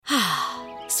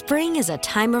Spring is a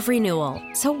time of renewal,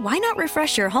 so why not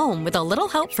refresh your home with a little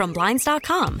help from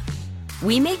Blinds.com?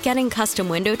 We make getting custom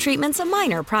window treatments a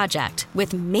minor project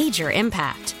with major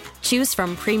impact. Choose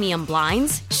from premium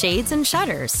blinds, shades, and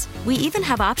shutters. We even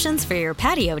have options for your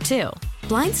patio, too.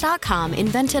 Blinds.com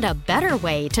invented a better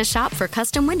way to shop for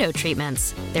custom window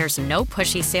treatments. There's no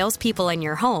pushy salespeople in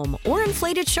your home or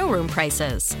inflated showroom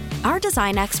prices. Our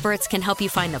design experts can help you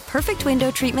find the perfect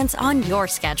window treatments on your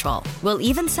schedule. We'll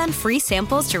even send free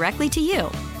samples directly to you.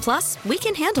 Plus, we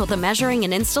can handle the measuring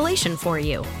and installation for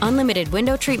you. Unlimited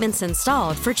window treatments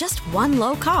installed for just one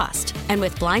low cost. And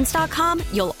with Blinds.com,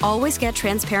 you'll always get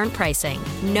transparent pricing.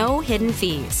 No hidden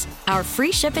fees. Our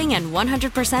free shipping and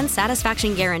 100%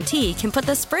 satisfaction guarantee can put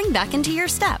the spring back into your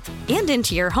step and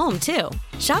into your home, too.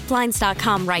 Shop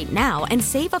Blinds.com right now and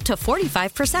save up to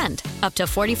 45%. Up to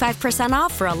 45%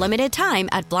 off for a limited time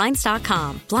at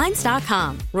Blinds.com.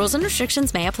 Blinds.com. Rules and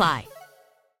restrictions may apply.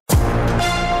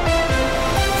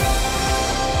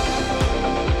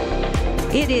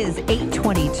 It is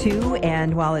 8:22,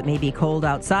 and while it may be cold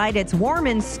outside, it's warm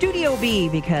in Studio B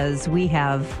because we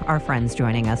have our friends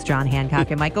joining us, John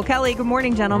Hancock and Michael Kelly. Good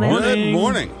morning, gentlemen. Good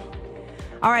morning.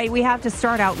 All right, we have to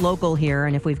start out local here,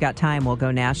 and if we've got time, we'll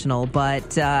go national.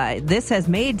 But this has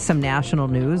made some national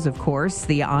news, of course,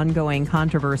 the ongoing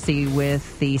controversy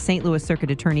with the St. Louis Circuit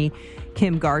Attorney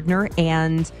Kim Gardner,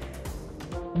 and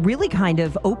really kind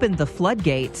of opened the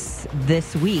floodgates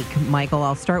this week. Michael,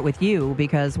 I'll start with you,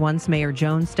 because once Mayor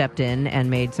Jones stepped in and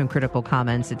made some critical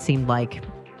comments, it seemed like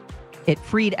it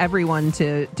freed everyone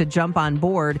to jump on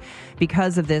board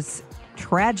because of this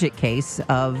tragic case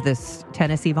of this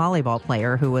Tennessee volleyball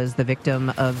player who was the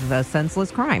victim of a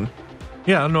senseless crime.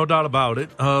 Yeah, no doubt about it.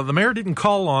 The mayor didn't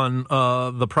call on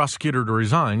the prosecutor to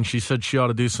resign. She said she ought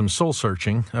to do some soul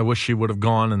searching. I wish she would have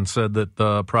gone and said that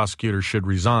the prosecutor should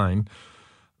resign.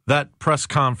 That press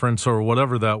conference or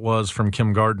whatever that was from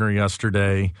Kim Gardner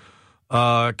yesterday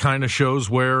kind of shows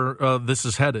where this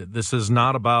is headed. This is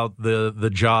not about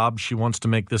the job. She wants to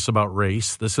make this about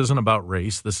race. This isn't about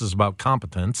race. This is about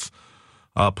competence.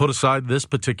 Put aside this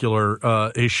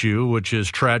particular issue, which is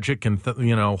tragic and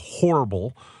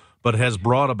horrible, but has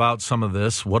brought about some of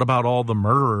this. What about all the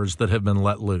murderers that have been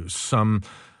let loose?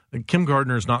 Kim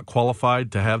Gardner is not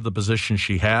qualified to have the position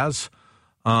she has.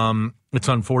 It's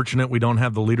unfortunate we don't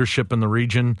have the leadership in the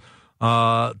region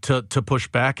to push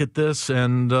back at this,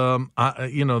 and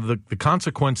the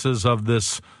consequences of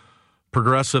this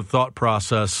progressive thought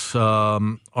process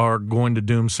are going to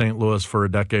doom St. Louis for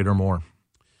a decade or more.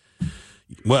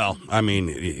 Well, I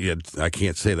mean, I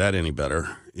can't say that any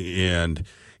better. And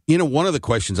one of the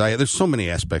questions there's so many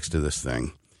aspects to this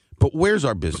thing, but where's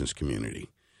our business community?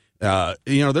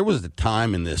 There was a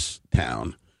time in this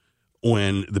town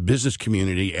when the business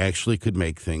community actually could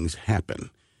make things happen.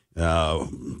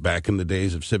 Back in the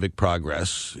days of civic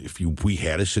progress, if we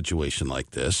had a situation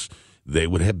like this, they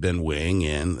would have been weighing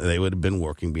in. They would have been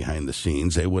working behind the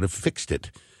scenes. They would have fixed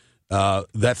it.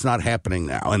 That's not happening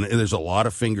now, and there's a lot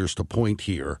of fingers to point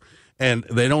here, and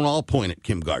they don't all point at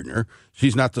Kim Gardner.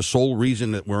 She's not the sole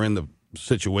reason that we're in the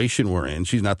situation we're in.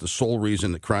 She's not the sole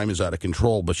reason that crime is out of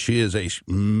control, but she is a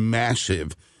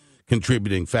massive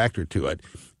contributing factor to it.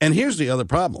 And here's the other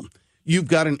problem. You've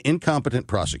got an incompetent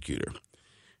prosecutor,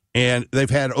 and they've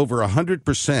had over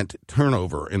 100%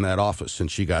 turnover in that office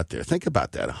since she got there. Think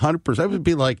about that, 100%. That would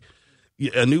be like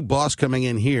a new boss coming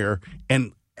in here,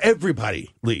 and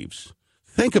everybody leaves.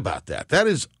 Think about that. That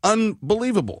is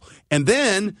unbelievable. And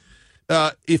then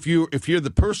if you're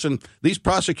the person, these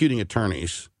prosecuting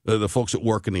attorneys, the folks that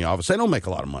work in the office, they don't make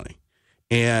a lot of money.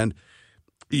 And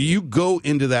you go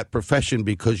into that profession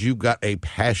because you've got a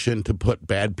passion to put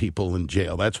bad people in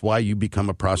jail. That's why you become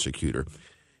a prosecutor.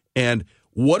 And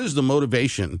what is the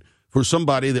motivation for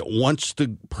somebody that wants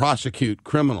to prosecute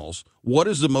criminals? What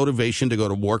is the motivation to go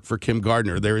to work for Kim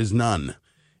Gardner? There is none.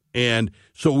 And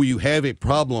so you have a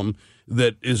problem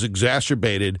that is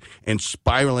exacerbated and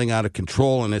spiraling out of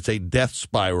control, and it's a death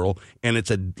spiral, and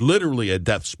it's literally a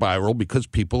death spiral because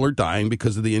people are dying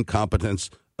because of the incompetence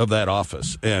of that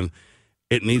office. And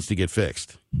it needs to get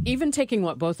fixed. Even taking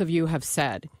what both of you have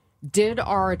said, did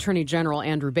our Attorney General,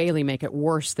 Andrew Bailey, make it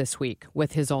worse this week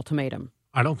with his ultimatum?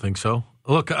 I don't think so.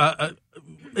 Look,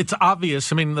 it's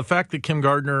obvious. I mean, the fact that Kim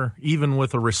Gardner, even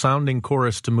with a resounding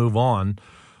chorus to move on,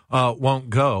 won't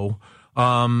go,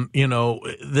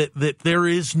 that there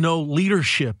is no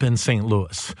leadership in St.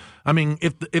 Louis. I mean,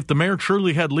 if the mayor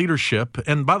truly had leadership,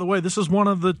 and by the way, this is one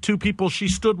of the two people she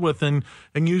stood with and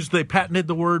used, they patented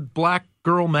the word black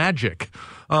girl magic.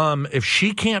 If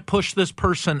she can't push this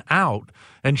person out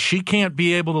and she can't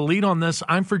be able to lead on this,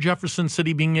 I'm for Jefferson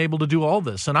City being able to do all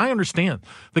this. And I understand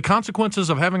the consequences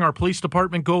of having our police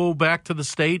department go back to the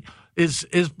state is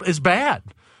bad.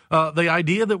 The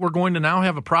idea that we're going to now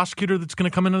have a prosecutor that's going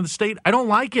to come into the state, I don't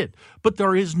like it. But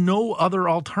there is no other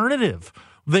alternative.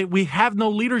 We have no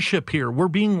leadership here. We're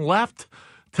being left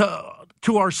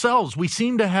to ourselves. We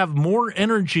seem to have more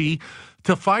energy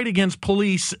to fight against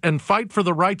police and fight for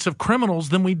the rights of criminals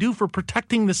than we do for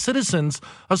protecting the citizens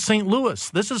of St. Louis.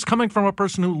 This is coming from a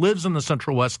person who lives in the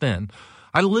Central West End.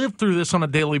 I live through this on a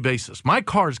daily basis. My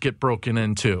cars get broken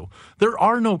into. There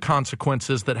are no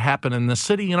consequences that happen in this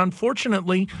city. And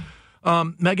unfortunately,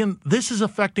 Megan, this is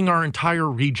affecting our entire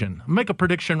region. I'll make a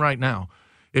prediction right now.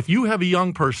 If you have a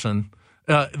young person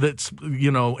that's,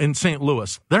 in St.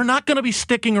 Louis, they're not going to be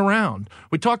sticking around.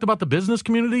 We talked about the business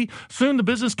community. Soon the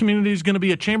business community is going to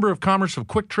be a chamber of commerce of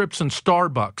Quick Trips and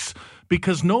Starbucks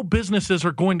because no businesses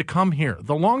are going to come here.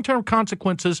 The long-term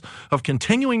consequences of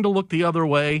continuing to look the other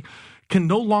way can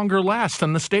no longer last,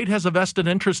 and the state has a vested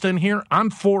interest in here. I'm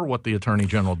for what the Attorney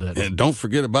General did. And don't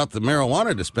forget about the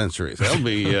marijuana dispensaries. That'll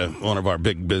be one of our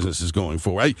big businesses going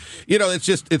forward.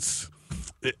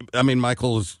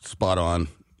 Michael is spot on.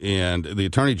 And the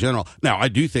Attorney General. Now, I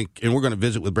do think, and we're going to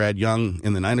visit with Brad Young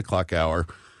in the 9 o'clock hour,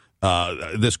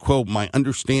 this quo, my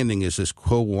understanding is this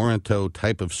quo warranto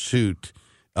type of suit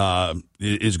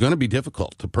is going to be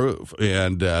difficult to prove.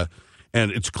 And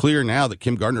it's clear now that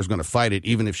Kim Gardner is going to fight it,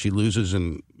 even if she loses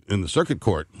in the circuit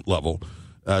court level.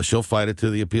 She'll fight it to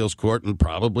the appeals court and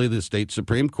probably the state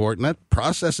Supreme Court, and that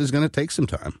process is going to take some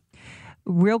time.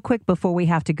 Real quick before we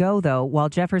have to go, though, while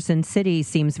Jefferson City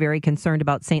seems very concerned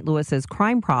about St. Louis's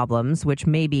crime problems, which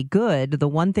may be good, the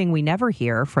one thing we never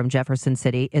hear from Jefferson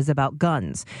City is about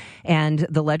guns. And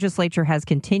the legislature has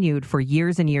continued for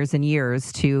years and years and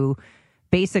years to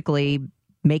basically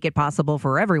make it possible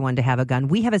for everyone to have a gun.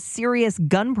 We have a serious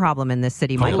gun problem in this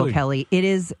city, Michael Kelly. It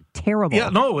is terrible. Yeah,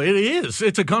 no, it is.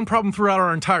 It's a gun problem throughout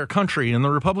our entire country, and the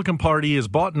Republican Party is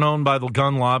bought and owned by the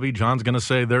gun lobby. John's going to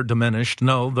say they're diminished.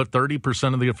 No, the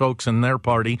 30% of the folks in their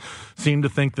party seem to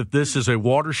think that this is a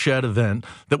watershed event,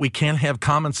 that we can't have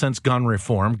common sense gun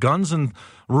reform. Guns in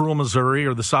rural Missouri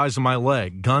are the size of my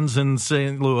leg. Guns in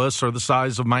St. Louis are the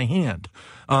size of my hand.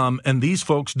 And these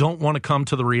folks don't want to come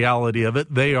to the reality of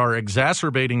it. They are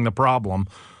exacerbating the problem.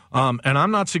 And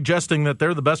I'm not suggesting that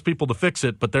they're the best people to fix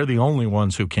it, but they're the only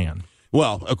ones who can.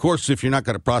 Well, of course, if you're not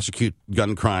going to prosecute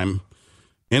gun crime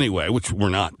anyway, which we're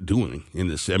not doing in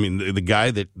this. I mean, the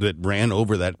guy that ran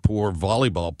over that poor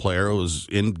volleyball player was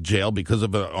in jail because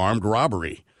of an armed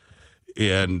robbery.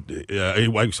 And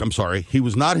I'm sorry, he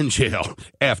was not in jail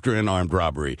after an armed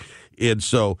robbery. And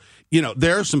so,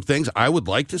 there are some things I would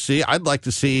like to see. I'd like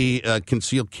to see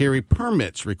concealed carry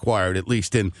permits required, at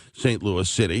least in St. Louis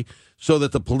City, so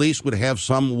that the police would have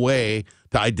some way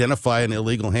to identify an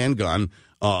illegal handgun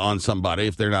on somebody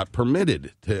if they're not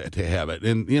permitted to have it.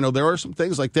 And, there are some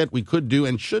things like that we could do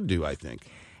and should do, I think.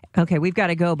 Okay, we've got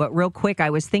to go. But real quick, I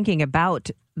was thinking about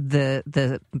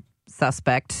the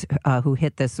suspect who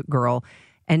hit this girl,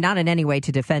 and not in any way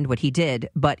to defend what he did,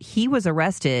 but he was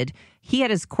arrested. He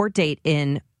had his court date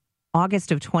in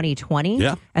August of 2020,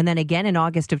 and then again in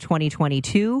August of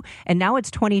 2022, and now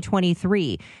it's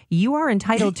 2023. You are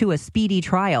entitled to a speedy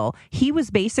trial. He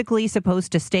was basically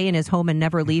supposed to stay in his home and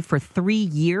never leave for 3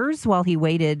 years while he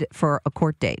waited for a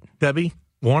court date. Debbie,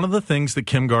 one of the things that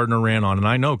Kim Gardner ran on, and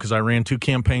I know because I ran 2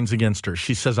 campaigns against her,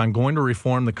 she says, I'm going to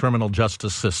reform the criminal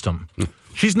justice system.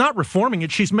 She's not reforming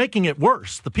it. She's making it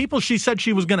worse. The people she said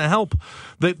she was going to help,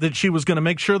 that she was going to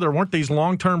make sure there weren't these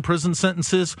long-term prison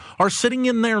sentences, are sitting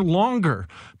in there longer.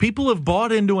 People have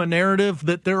bought into a narrative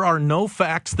that there are no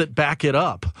facts that back it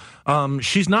up.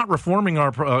 She's not reforming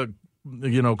our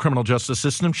criminal justice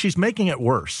system. She's making it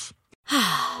worse.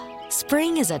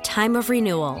 Spring is a time of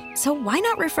renewal, so why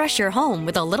not refresh your home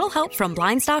with a little help from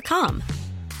Blinds.com?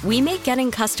 We make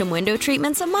getting custom window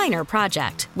treatments a minor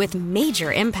project with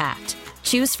major impact.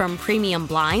 Choose from premium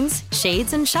blinds,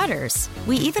 shades, and shutters.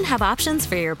 We even have options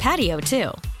for your patio,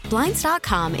 too.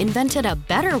 Blinds.com invented a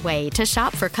better way to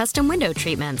shop for custom window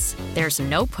treatments. There's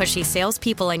no pushy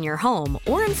salespeople in your home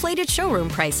or inflated showroom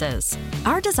prices.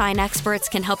 Our design experts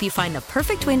can help you find the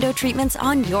perfect window treatments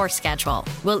on your schedule.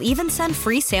 We'll even send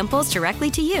free samples directly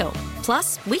to you.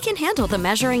 Plus, we can handle the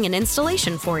measuring and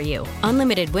installation for you.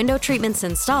 Unlimited window treatments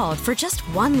installed for just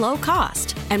one low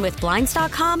cost. And with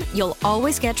Blinds.com, you'll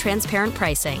always get transparent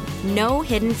pricing. No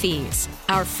hidden fees.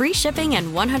 Our free shipping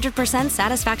and 100%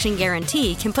 satisfaction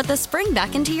guarantee can put the spring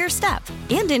back into your step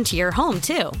and into your home,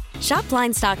 too. Shop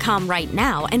Blinds.com right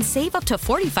now and save up to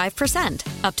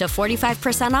 45%. Up to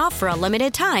 45% off for a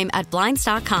limited time at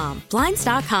Blinds.com.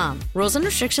 Blinds.com. Rules and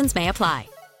restrictions may apply.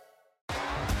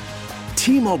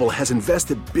 T-Mobile has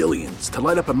invested billions to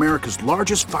light up America's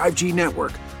largest 5G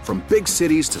network, from big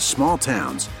cities to small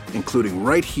towns, including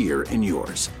right here in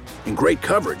yours. And great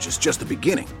coverage is just the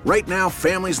beginning. Right now,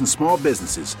 families and small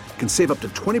businesses can save up to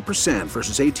 20%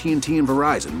 versus AT&T and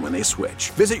Verizon when they switch.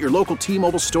 Visit your local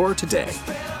T-Mobile store today.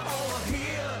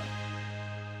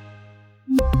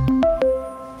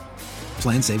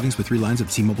 Plan savings with 3 lines of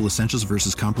T-Mobile Essentials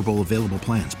versus comparable available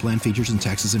plans. Plan features and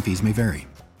taxes and fees may vary.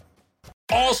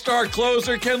 All-star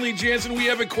closer Kenley Jansen, we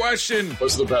have a question.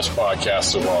 What's the best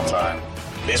podcast of all time?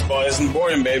 Baseball isn't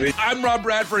boring, baby. I'm Rob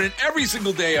Bradford, and every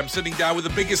single day I'm sitting down with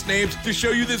the biggest names to show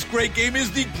you this great game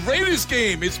is the greatest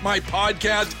game. It's my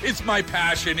podcast. It's my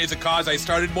passion. It's a cause I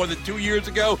started more than 2 years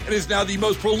ago and is now the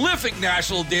most prolific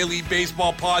national daily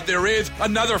baseball pod there is.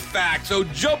 Another fact. So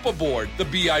jump aboard the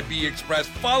BIB Express.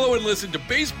 Follow and listen to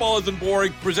Baseball Isn't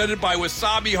Boring, presented by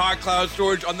Wasabi Hot Cloud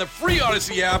Storage on the free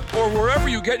Odyssey app or wherever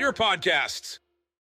you get your podcasts.